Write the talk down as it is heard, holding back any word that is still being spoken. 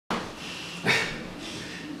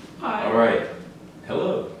Hi. All right.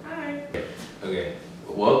 Hello. Hi. Okay.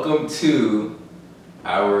 Welcome to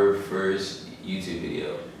our first YouTube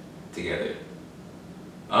video together.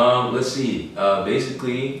 Let's see.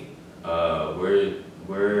 Basically, we're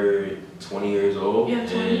 20 years old. Yeah,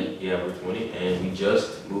 20. Yeah, we're 20, and we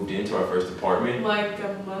just moved into our first apartment. Like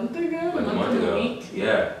a month ago. Like a month ago. A week.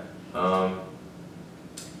 Yeah.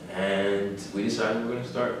 And we decided we're gonna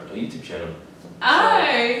start a YouTube channel.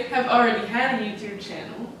 I have already had a YouTube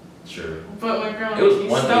channel. Sure. But my grandma It was made me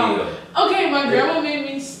one stop. video. Okay, my grandma made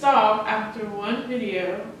me stop after one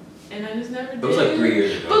video, and I just never did. It was like 3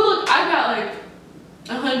 years ago. But look, I got like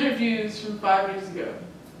 100 views from 5 years ago.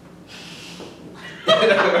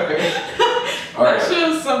 That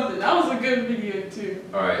shows something. That was a good video too.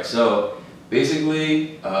 Alright, so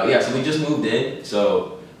basically, so we just moved in.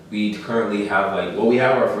 So we currently have we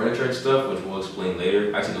have our furniture and stuff, which we'll explain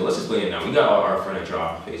later. Actually, no, let's explain it now. We got all our furniture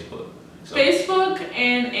off Facebook. So, Facebook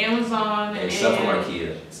and Amazon and stuff from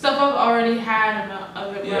IKEA. Stuff I've already had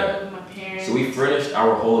with my parents. So we furnished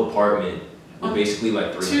our whole apartment with basically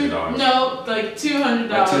like $300. No, like $200.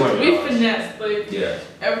 Like $200. We finessed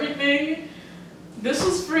everything. This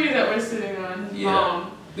was free that we're sitting on. His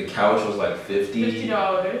mom. The couch was like $50.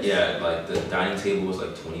 Yeah, like the dining table was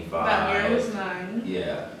like $25. That mirror was $9.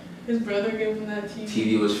 Yeah. His brother gave him that TV.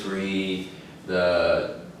 TV was free.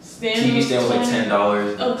 The TV stand was like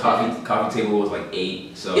 $10. The okay. coffee table was like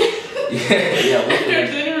 $8. So yeah.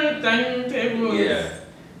 Dining room table was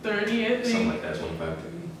 30, I think. Something like that, 25,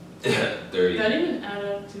 30. 30. That even add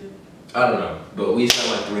up to. I don't know, but we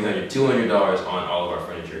spent like $200 on all of our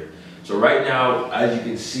furniture. So right now, as you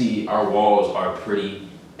can see, our walls are pretty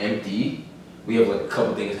empty. We have like a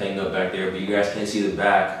couple things hanging up back there, but you guys can't see the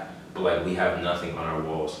back. But like we have nothing on our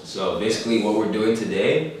walls. So basically, what we're doing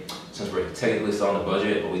today, since we're technically still on the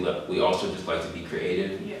budget, but we also just like to be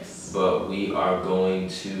creative. Yes. But we are going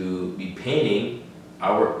to be painting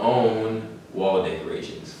our own wall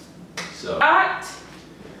decorations. So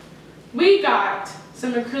we got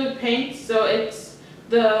some acrylic paint, so it's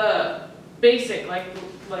the basic, like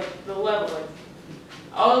the level, like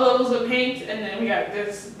all levels of paint, and then we got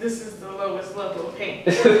this. This is the lowest level of paint.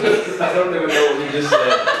 I don't even know what we just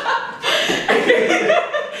said.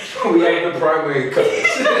 We have the primary colors.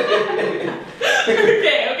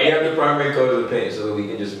 Okay. We have the primary color of the paint so that we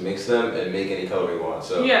can just mix them and make any color we want.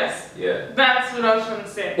 So yes. Yeah. That's what I was trying to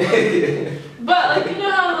say. But like, you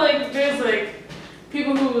know how like there's like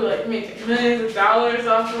people who like make millions of dollars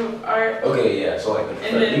off of art. Okay, yeah. So like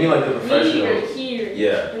you mean like the professional? Here.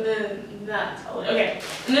 Yeah. And then that. Okay.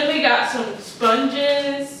 And then we got some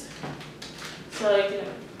sponges. So like, you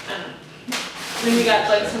know, I don't know. Then we got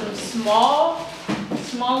like some small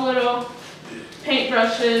little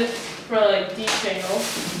paintbrushes for like detail.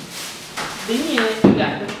 Then we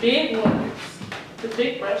got the big ones, the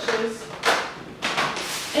big brushes.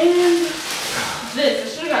 And this, I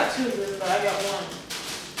should have got 2 of this, but I got 1.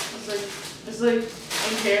 It's like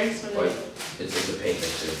in Paris when it's a paint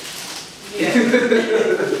mixer. Yeah.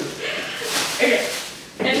 Okay.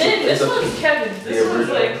 And then this one's Kevin's. This one's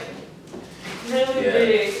like really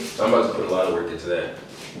big. So I'm about to put a lot of work into that.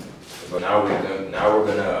 But now we're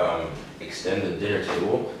gonna extend the dinner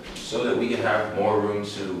table so that we can have more room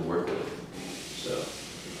to work with. So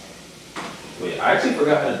wait, I actually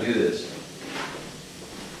forgot how to do this.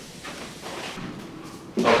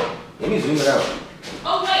 Oh, let me zoom it out.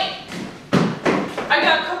 Oh wait, I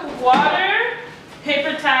got a cup of water,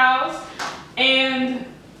 paper towels, and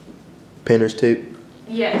painter's tape.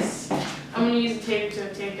 Yes, I'm gonna use the tape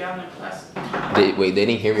to tape down the plastic. They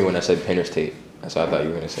didn't hear me when I said painter's tape. That's what I thought you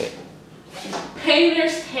were gonna say.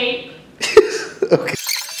 Painter's tape. Okay.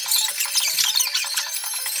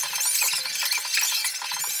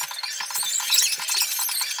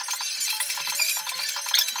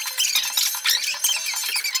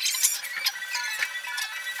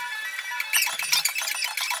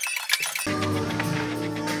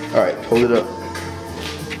 All right, hold it up.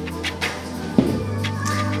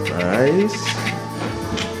 Nice.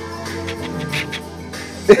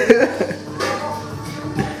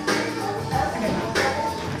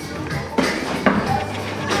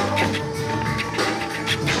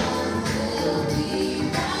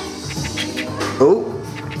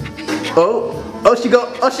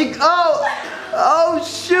 Oh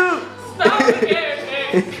shoot. Stop,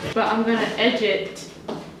 okay. But I'm gonna edge it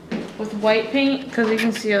with white paint because you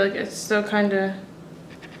can see like it's still kind of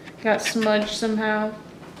got smudged somehow.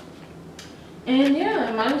 And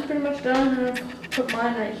yeah, mine's pretty much done. I'm gonna put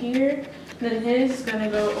mine right here. Then his is gonna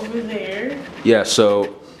go over there. Yeah,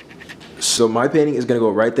 so my painting is gonna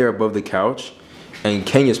go right there above the couch, and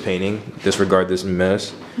Kenya's painting, disregard this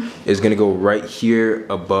mess, is gonna go right here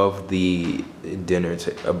above the dinner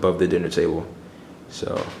table.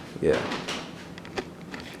 So yeah.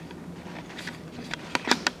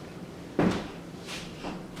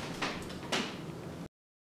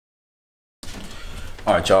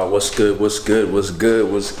 All right, y'all. What's good? What's good? What's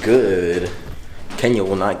good? What's good? Kenya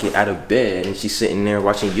will not get out of bed, and she's sitting there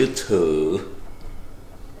watching YouTube.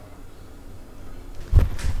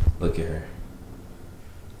 Look at her.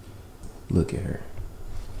 Look at her.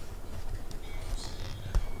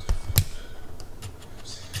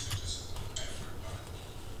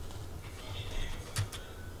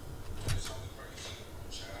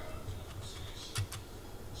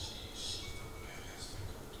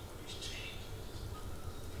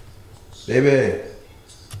 Baby,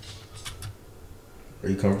 are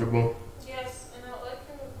you comfortable? Yes, and I like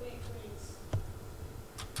her with weak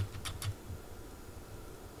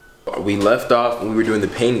knees. We left off when we were doing the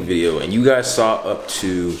painting video, and you guys saw up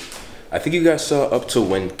to, I think you guys saw up to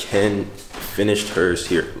when Ken finished hers.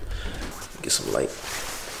 Here, get some light.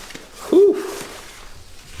 Whew.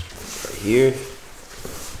 Right here.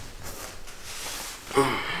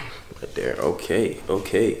 Right there. Okay.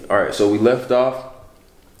 Okay. All right. So we left off.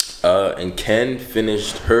 And Ken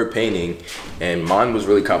finished her painting, and mine was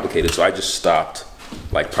really complicated, so I just stopped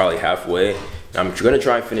like probably halfway. I'm gonna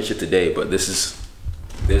try and finish it today, but this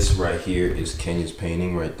right here is Kenya's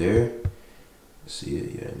painting right there. See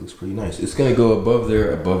it? Yeah, it looks pretty nice. It's gonna go above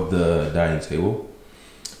there, above the dining table.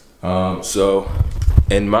 So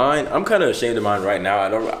in mine, I'm kind of ashamed of mine right now.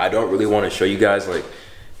 I don't really want to show you guys like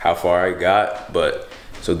how far I got, but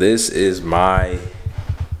so this is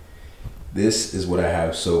what I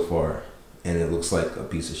have so far, and it looks like a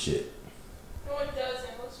piece of shit. No, it doesn't.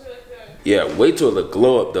 It looks really good. Yeah, wait till the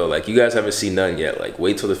glow up though. Like, you guys haven't seen none yet. Like,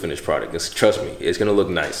 wait till the finished product. Trust me, it's gonna look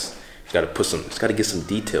nice. It's gotta get some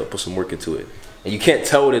detail, put some work into it. And you can't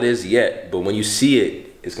tell what it is yet, but when you see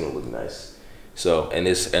it, it's gonna look nice. So, and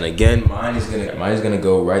again, mine is gonna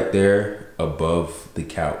go right there above the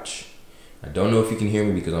couch. I don't know if you can hear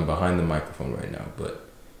me because I'm behind the microphone right now, but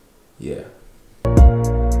yeah.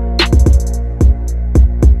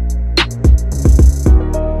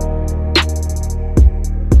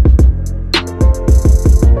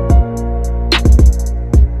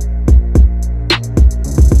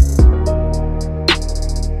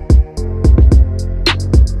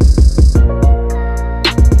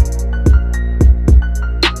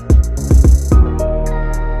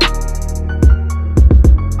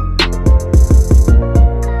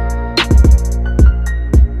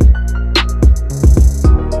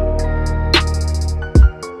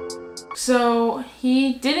 So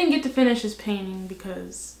he didn't get to finish his painting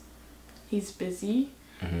because he's busy.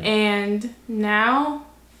 And now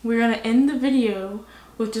we're gonna end the video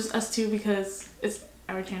with just us two because it's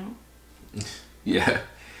our channel. Yeah,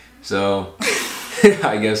 so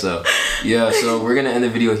I guess so. Yeah, so we're gonna end the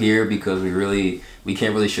video here because we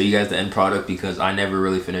can't really show you guys the end product because I never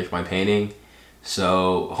really finished my painting.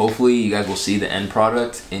 So hopefully you guys will see the end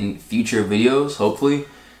product in future videos, hopefully.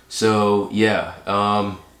 So yeah,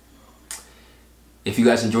 if you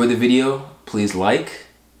guys enjoyed the video, please like,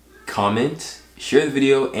 comment, share the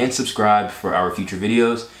video, and subscribe for our future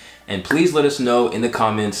videos. And please let us know in the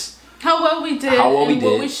comments how well we did, what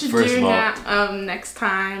we should do next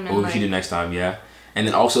time. And what we should do next time, yeah. And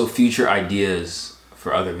then also future ideas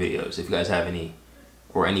for other videos. If you guys have any,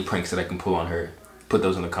 or any pranks that I can pull on her, put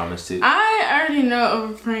those in the comments too. I already know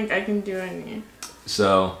of a prank I can do on you.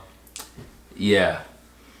 So, yeah,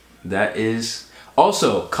 that is...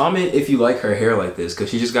 Also, comment if you like her hair like this, because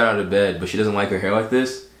she just got out of bed, but she doesn't like her hair like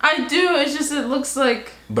this. I do, it's just it looks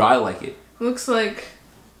like... But I like it. Looks like...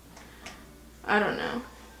 I don't know.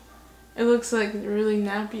 It looks like really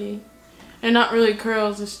nappy. And not really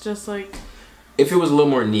curls, it's just like... If it was a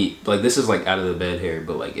little more neat, like this is like out of the bed hair,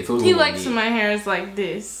 but like if it was a little more neat... He likes my hairs like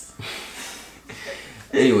this.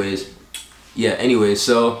 Anyways, yeah,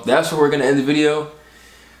 so that's where we're going to end the video.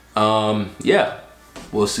 Yeah.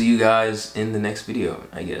 We'll see you guys in the next video,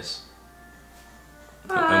 I guess.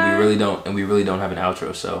 Bye. And we really don't have an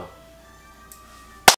outro, so